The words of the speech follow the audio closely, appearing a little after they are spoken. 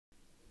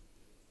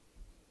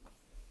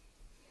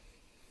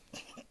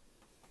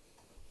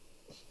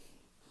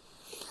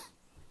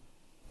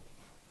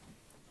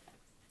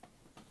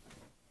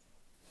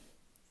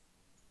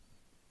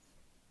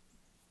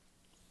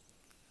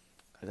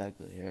got a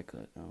good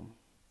haircut, though.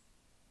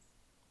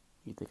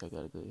 You think I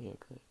got a good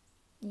haircut?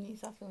 You need to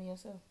stop feeling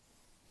yourself.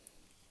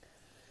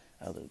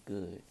 I look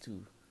good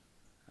too.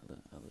 I look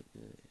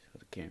good for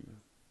the camera,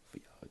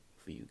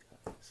 for you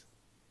guys.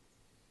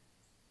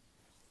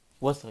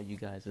 What's up, you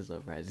guys? It's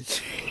Uprising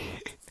Jay.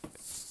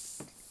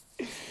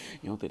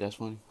 You don't think that's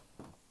funny?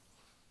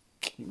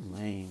 You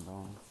lame,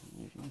 bro.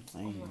 You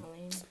lame. I'm not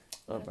lame.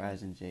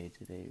 Uprising Jay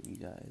today, you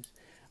guys.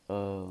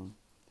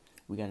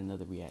 We got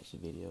another reaction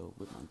video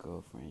with my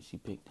girlfriend. She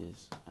picked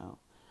this out.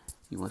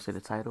 You want to say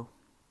the title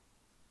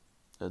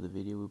of the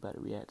video we're about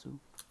to react to?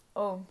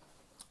 Oh,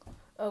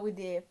 we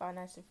did Five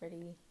Nights at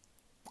Freddy's.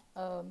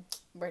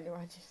 Brandon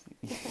Rogers.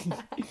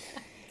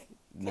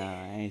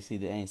 Nah, I ain't see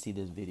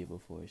this video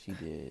before. She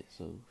did,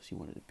 so she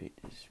wanted to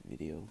pick this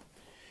video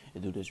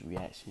and do this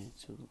reaction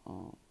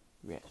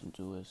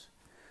to us.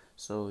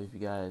 So if you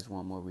guys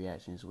want more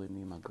reactions with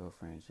me and my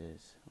girlfriend,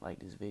 just like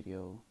this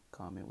video,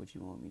 comment what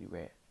you want me to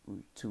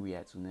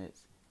react to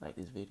next. Like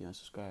this video and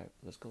subscribe.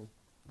 Let's go.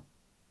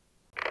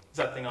 Is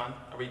that thing on?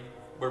 Are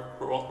we're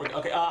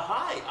okay.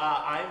 Hi,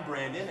 I'm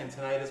Brandon, and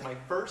tonight is my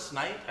first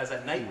night as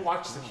a night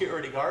watch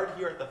security guard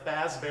here at the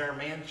Fazbear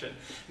Mansion.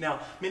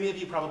 Now, many of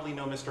you probably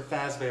know Mr.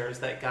 Fazbear is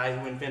that guy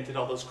who invented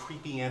all those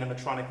creepy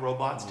animatronic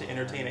robots to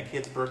entertain at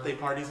kids' birthday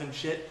parties and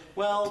shit.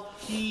 Well,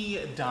 he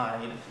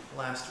died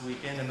last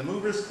weekend, and the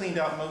movers cleaned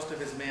out most of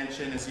his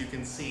mansion, as you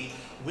can see,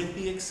 with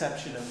the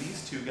exception of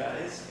these two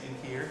guys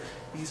in here.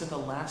 These are the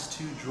last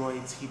two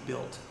droids he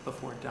built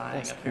before dying.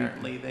 That's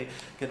apparently, they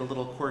get a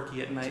little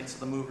quirky at night, so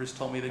the movers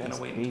told me they're going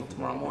to wait until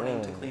tomorrow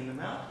morning to clean them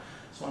out.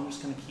 So I'm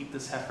just going to keep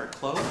this heifer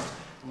closed,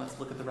 and let's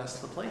look at the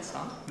rest of the place,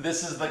 huh?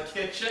 This is the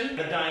kitchen,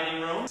 the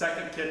dining room,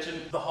 second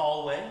kitchen, the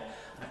hallway.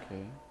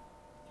 Okay.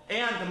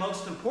 And the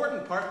most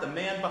important part, the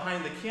man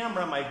behind the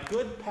camera, my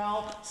good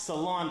pal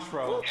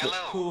Cilantro,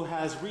 who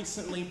has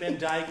recently been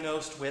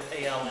diagnosed with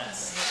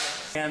ALS.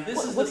 And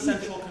this is the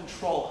central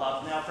control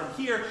hub. Now from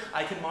here,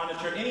 I can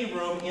monitor any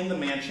room in the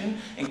mansion,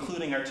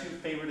 including our two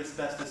favorite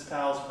asbestos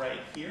pals right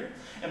here.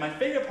 And my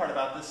favorite part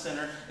about this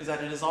center is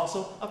that it is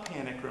also a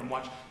panic room.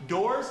 Watch,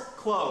 doors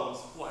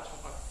close. Watch.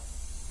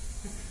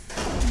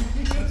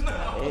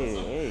 No.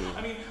 Hey.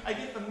 I mean, I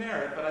get the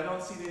merit, but I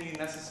don't see any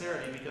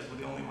necessity because we're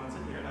the only ones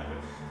in here. And I go,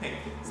 hey,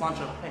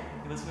 Cilantro, hey,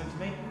 you listening to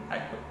me?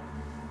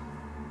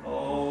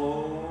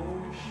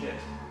 Oh, shit.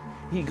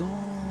 He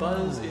gone.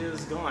 Buzz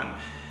is gone.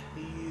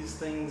 These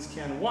things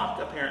can walk,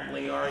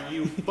 apparently. Are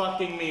you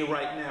fucking me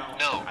right now?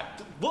 No.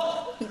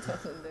 What? He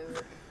doesn't do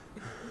it.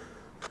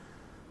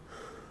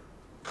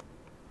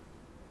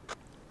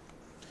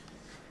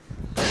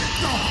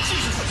 Oh,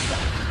 Jesus!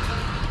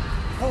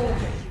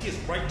 Okay, he is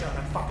right down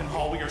that fucking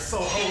hall. We are so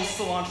hosed,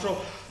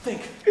 Cilantro.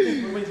 Think, what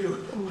do we do?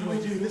 What do we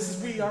do?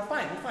 We are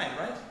fine, we're fine,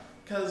 right?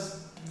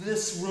 Because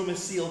this room is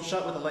sealed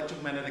shut with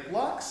electromagnetic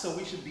locks, so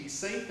we should be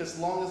safe as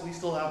long as we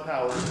still have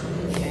power.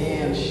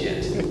 And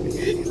shit.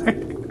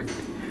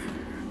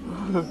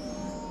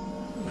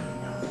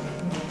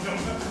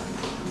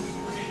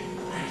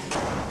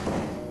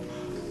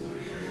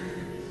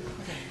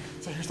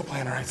 So here's the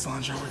plan, all right,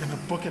 Cilantro. We're gonna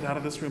book it out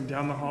of this room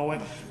down the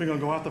hallway. We're gonna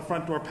go out the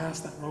front door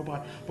past that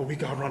robot, but we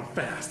gotta run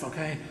fast,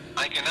 okay?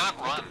 I cannot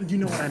run. You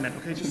know what I meant,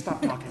 okay? Just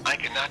stop talking. I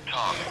cannot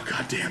talk. Oh,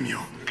 God damn you.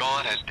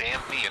 God has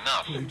damned me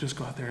enough. You just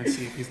go out there and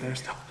see if he's there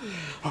still.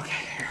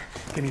 Okay, here.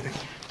 Give me the...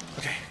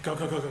 Okay, go.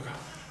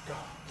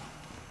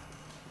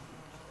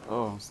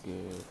 Oh, I'm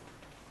scared.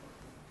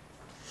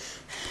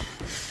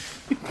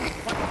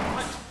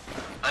 What?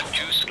 I'm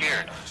too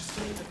scared. Just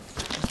give me the...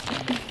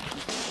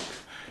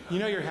 You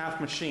know you're half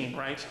machine,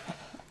 right?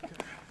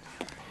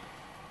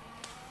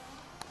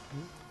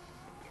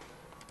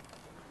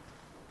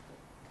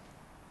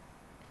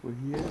 We're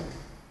here.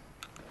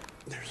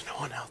 There's no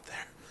one out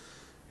there.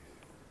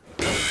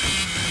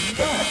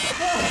 Oh,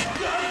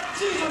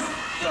 Jesus!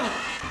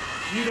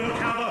 You don't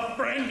have a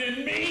friend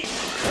in me?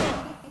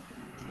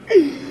 I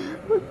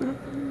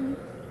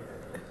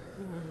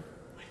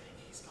think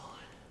he's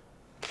gone.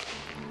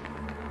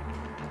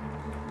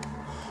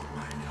 Oh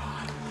my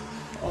God.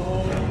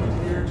 Oh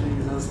dear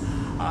Jesus.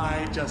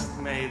 I just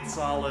made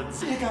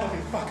solids. You gotta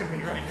be fucking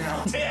me right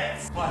now.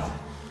 Tits! What?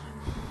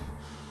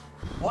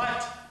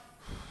 What?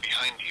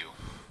 Behind you.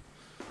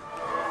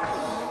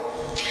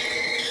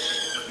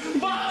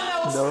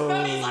 No.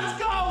 That means let's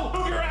go!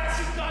 Move your ass,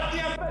 you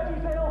goddamn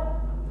veggie tail!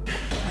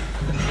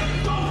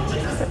 Go,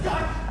 Jesus!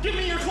 God, give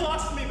me your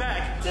colostomy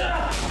bag!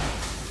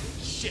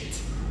 Shit.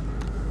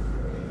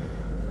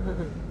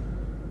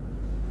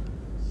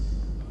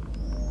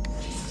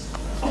 Jesus.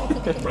 Oh,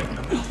 right in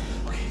the mouth.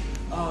 Okay,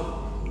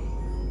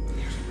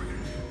 here's what we're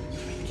gonna do.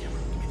 Give me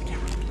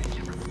the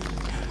camera.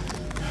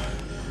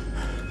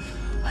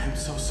 I am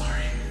so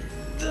sorry.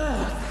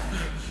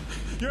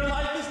 Your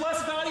life is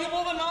less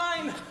valuable than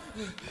mine!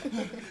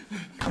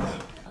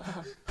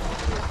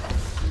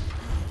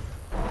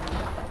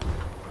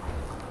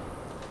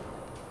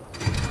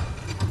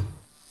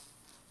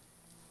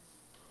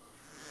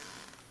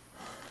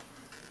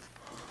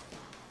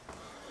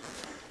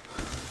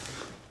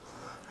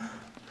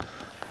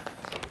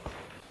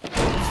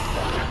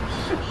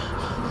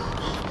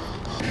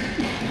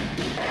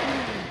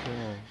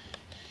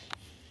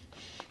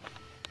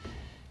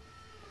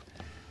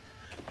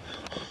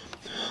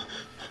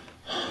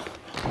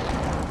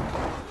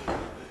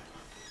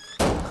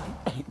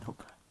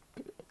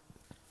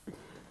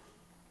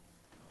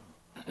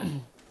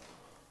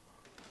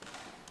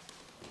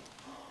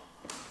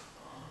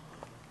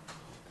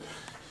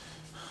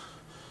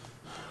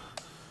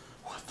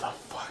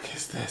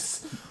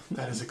 this.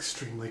 That is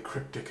extremely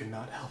cryptic and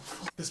not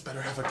helpful. This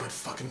better have a good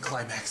fucking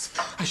climax.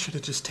 I should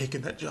have just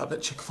taken that job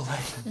at Chick-fil-A.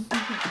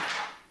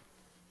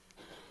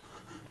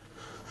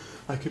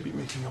 I could be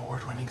making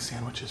award-winning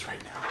sandwiches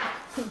right now.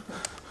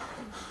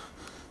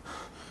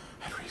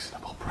 At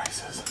reasonable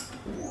prices.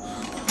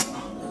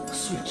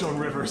 Sweet Joan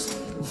Rivers.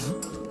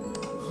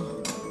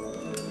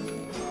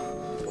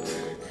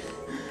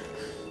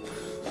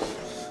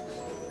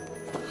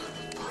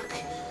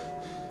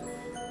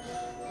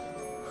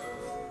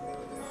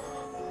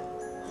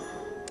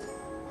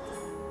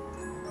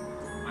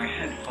 I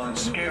had fun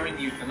scaring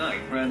you tonight,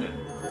 Brandon.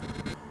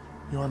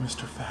 You're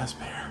Mr.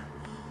 Fazbear.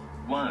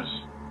 Was.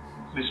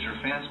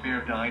 Mr.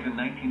 Fazbear died in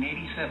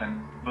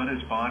 1987, but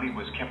his body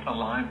was kept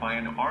alive by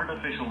an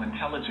artificial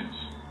intelligence.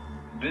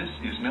 This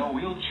is no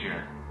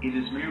wheelchair. It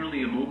is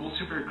merely a mobile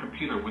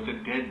supercomputer with a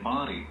dead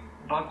body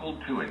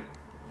buckled to it.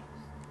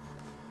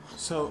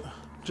 So,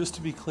 just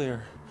to be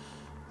clear,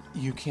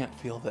 you can't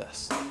feel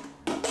this.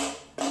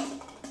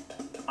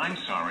 I'm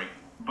sorry,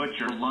 but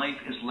your life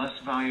is less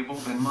valuable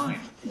than mine.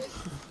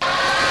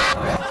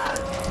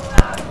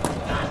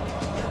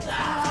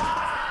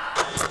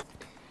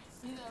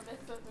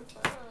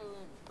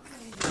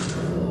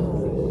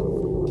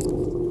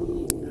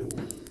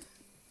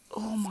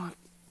 Oh my.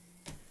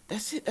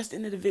 That's it. That's the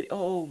end of the video.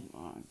 Oh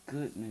my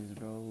goodness,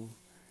 bro.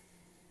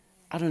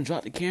 I done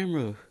dropped the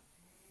camera.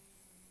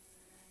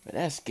 But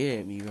that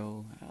scared me,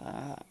 bro.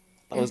 I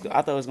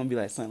thought it was gonna be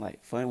like something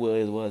like fun. Well,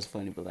 it was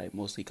funny, but like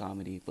mostly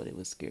comedy. But it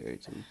was scary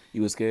too.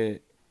 You was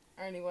scared?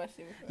 I already watched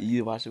it before.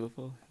 You watched it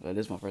before? Well,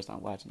 this is my first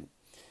time watching it.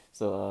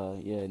 So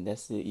yeah,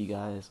 that's it, you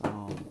guys.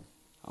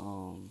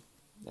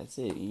 That's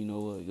it. You know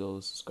what? Go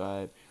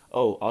subscribe.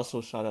 Oh,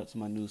 also shout out to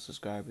my new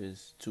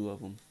subscribers. 2 of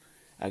them.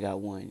 I got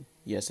one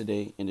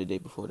yesterday and the day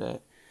before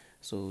that.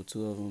 So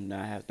 2 of them.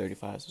 Now I have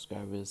 35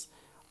 subscribers.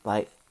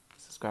 Like,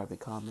 subscribe, and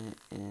comment,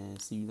 and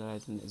see you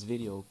guys in the next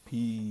video.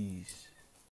 Peace.